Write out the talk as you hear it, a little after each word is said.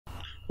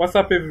What's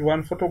up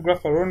everyone,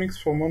 photographer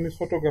Ronix from Ronix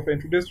Photographer,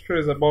 and today's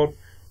tutorial is about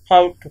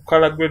how to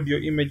color grade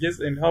your images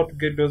and how to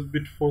get those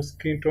beautiful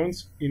skin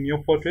tones in your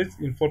portraits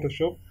in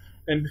Photoshop.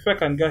 And before I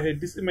can go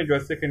ahead, this image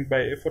was taken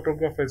by a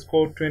photographer. It's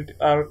called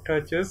 20R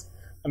Touches,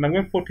 and I'm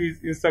going to put his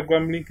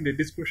Instagram link in the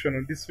description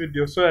of this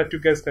video so that you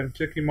guys can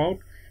check him out.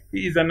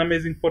 He is an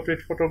amazing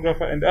portrait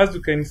photographer, and as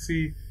you can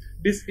see,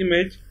 this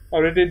image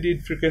already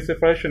did frequency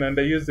separation, and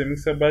I used the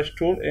mixer brush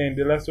tool and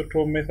the lasso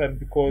tool method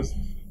because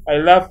I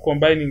love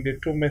combining the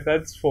two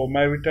methods for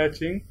my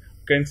retouching.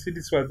 You can see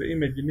this was the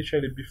image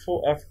initially,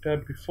 before,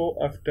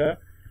 after,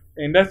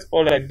 and that's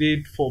all I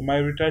did for my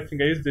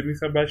retouching. I used the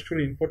mixer brush tool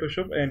in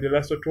Photoshop and the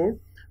lasso tool,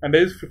 and I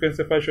used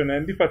frequency separation.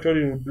 And if at all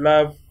you would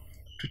love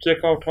to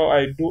check out how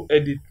I do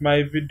edit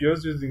my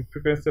videos using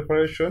frequency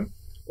separation,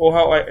 or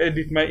how I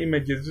edit my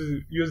images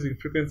using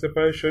frequency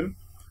separation,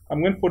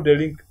 I'm going to put the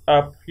link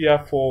up here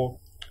for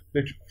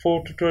the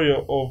full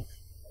tutorial of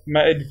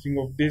my editing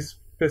of this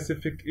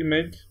specific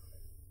image.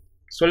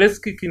 So let's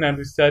kick in and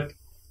we start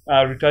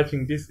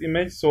retouching this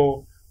image.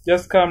 So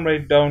just come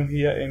right down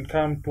here and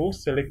come to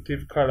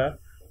selective color.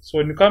 So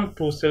when you come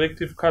to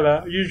selective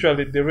color,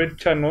 usually the red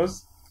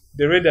channels,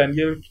 the red and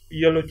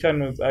yellow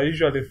channels are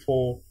usually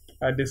for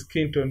the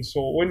skin tone.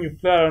 So when you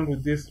play around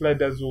with these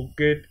sliders, you'll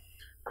get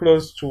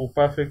close to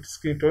perfect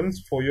skin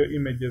tones for your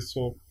images.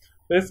 So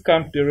let's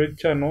come to the red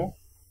channel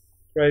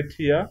right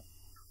here.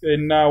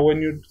 And now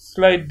when you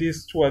slide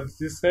this towards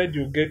this side,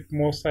 you get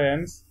more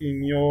cyan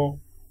in your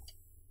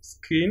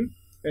skin,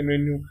 and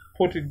when you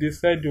put it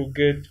this side, you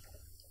get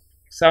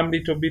some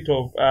little bit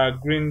of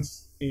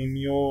greens in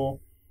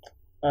your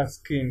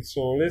skin.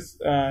 So let's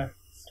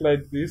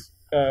slide this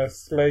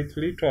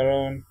slightly to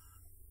around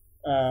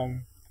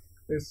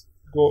let's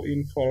go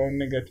in for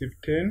around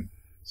 -10.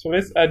 So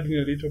let's add in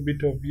a little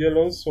bit of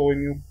yellows. So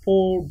when you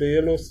pull the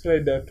yellow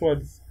slider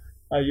towards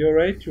your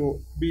right,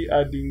 you'll be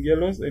adding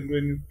yellows, and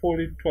when you pull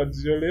it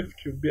towards your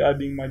left, you'll be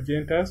adding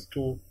magentas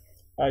to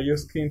your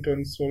skin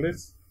tone. So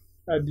let's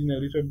add in a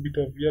little bit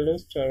of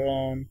yellows to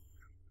around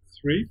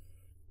 3,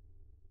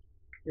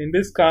 and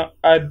this can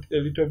add a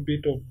little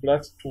bit of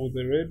blacks to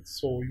the red,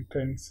 so you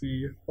can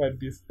see what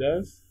this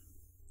does.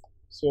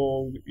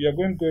 So we are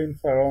going to go in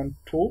for around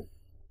 2,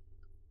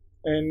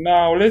 and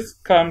now let's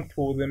come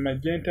to the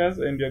magentas,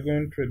 and we are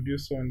going to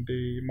reduce on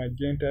the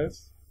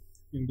magentas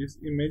in this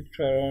image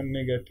to around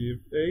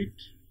 -8.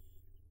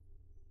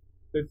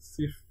 Let's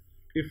see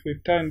if we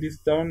turn this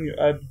down, you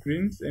add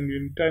greens, and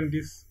when you turn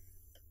this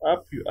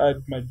up, you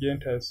add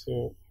magenta.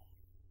 So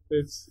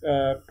let's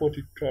put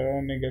it to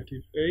around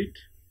 -8.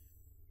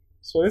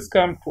 So let's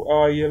come to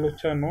our yellow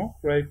channel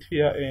right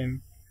here,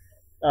 and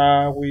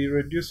we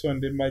reduce on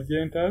the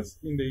magentas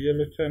in the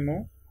yellow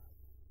channel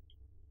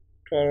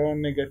to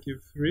around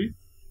 -3,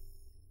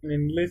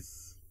 and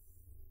let's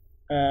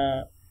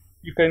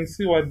you can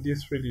see what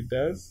this really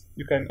does.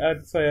 You can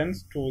add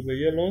cyans to the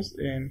yellows,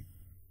 and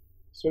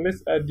so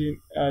let's add in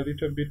a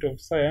little bit of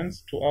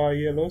cyans to our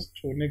yellows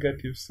to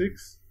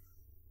 -6.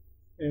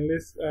 And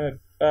let's add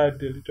a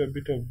little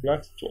bit of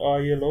blacks to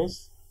our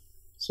yellows.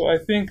 So I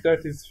think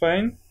that is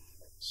fine.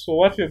 So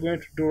what we're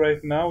going to do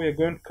right now, we're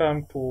going to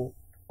come to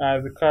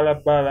the color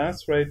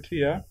balance right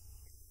here.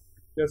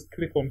 Just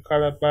click on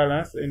color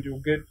balance and you'll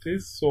get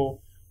this.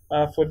 So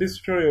for this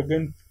tutorial, you're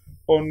going to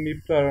only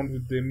play around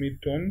with the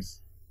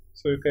midtones.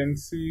 So you can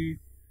see, you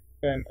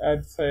can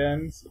add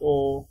cyans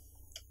or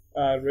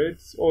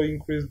reds, or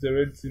increase the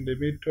reds in the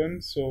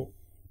midtones. So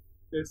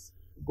let's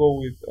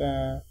go with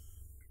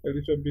a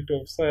little bit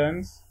of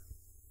cyans,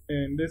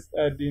 and let's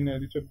add in a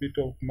little bit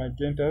of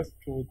magentas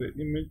to the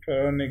image to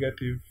around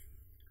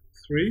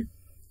 -3,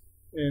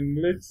 and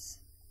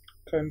let's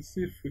can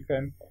see if we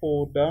can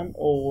cool down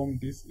or warm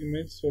this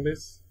image. So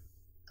let's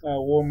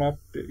warm up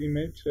the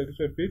image a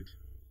little bit.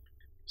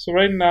 So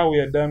right now we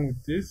are done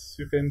with this.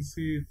 You can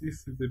see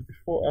this is the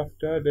before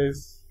after.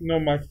 There's not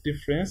much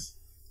difference.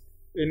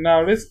 And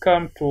now let's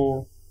come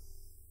to,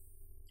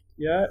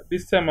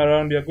 this time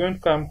around we are going to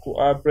come to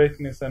our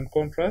brightness and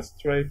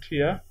contrast right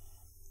here,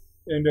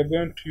 and we're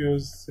going to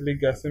use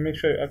legacy. Make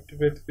sure you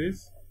activate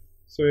this.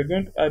 So we're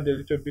going to add a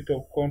little bit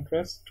of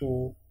contrast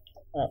to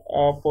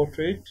our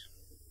portrait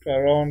to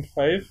around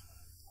 5,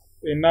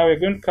 and now we're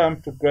going to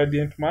come to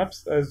gradient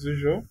maps as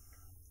usual.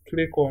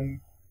 Click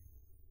on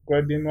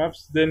gradient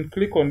maps, then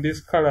click on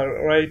this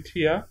color right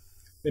here,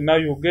 and now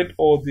you'll get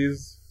all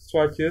these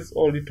swatches,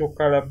 all little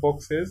color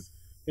boxes.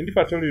 And if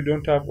at all you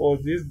don't have all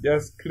these,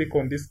 just click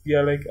on this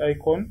gear-like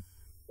icon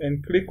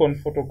and click on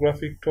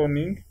photographic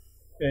toning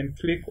and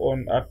click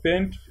on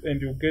append,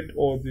 and you get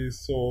all these.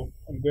 So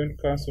I'm going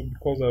to cancel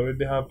because I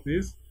already have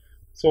this.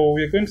 So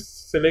we're going to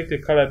select a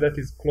color that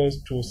is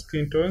close to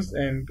skin tones,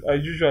 and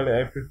usually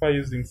I prefer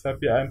using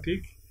Sepia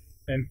Antique,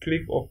 and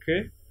click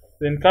OK.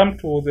 Then come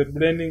to the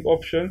blending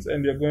options,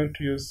 and you're going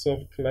to use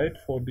soft light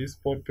for this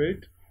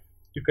portrait.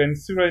 You can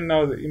see right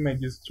now the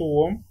image is too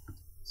warm.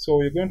 So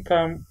we're going to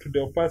come to the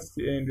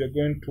opacity, and we're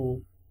going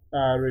to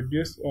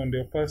reduce on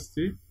the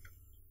opacity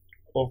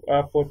of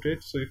our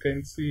portrait, so you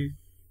can see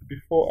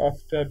before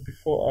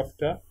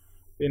after.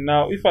 And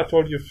now if at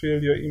all you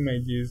feel your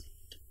image is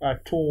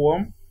too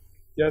warm,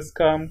 just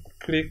come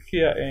click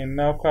here and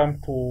now come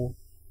to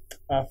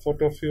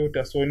photo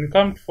filter. So when you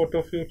come to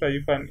photo filter,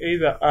 you can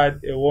either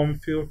add a warm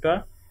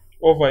filter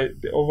over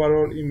the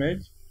overall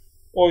image,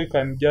 or you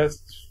can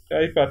just,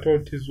 if at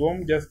all it is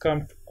warm, just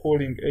come to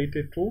cooling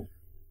 82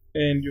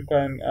 and you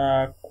can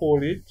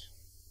cool it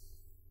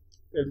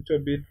a little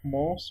bit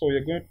more. So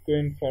you're going to go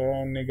in for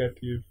around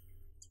negative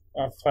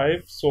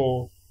 5.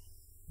 So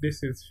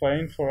this is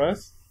fine for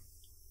us.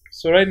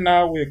 So right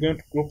now we're going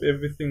to group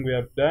everything we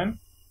have done.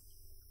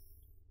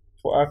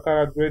 For our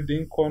color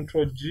grading,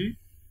 Ctrl G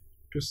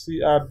to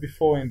see our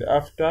before and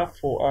after.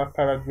 For our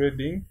color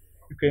grading,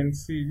 you can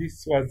see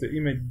this was the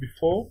image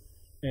before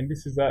and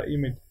this is our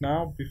image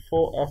now,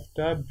 before,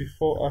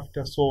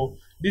 after. So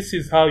this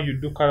is how you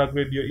do color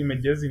grade your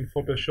images in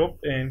Photoshop.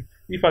 And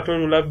if at all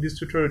you love this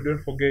tutorial,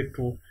 don't forget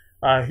to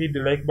hit the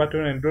like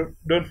button, and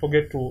don't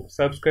forget to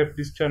subscribe to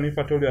this channel if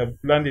at all you have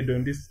landed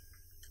on this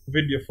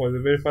video for the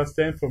very first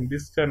time from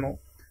this channel.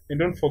 And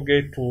don't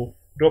forget to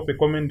drop a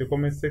comment in the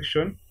comment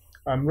section.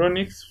 I'm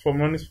Ronix from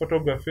Ronix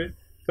Photography.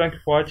 Thank you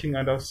for watching,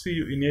 and I'll see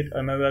you in yet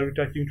another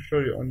retouching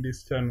tutorial on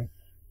this channel.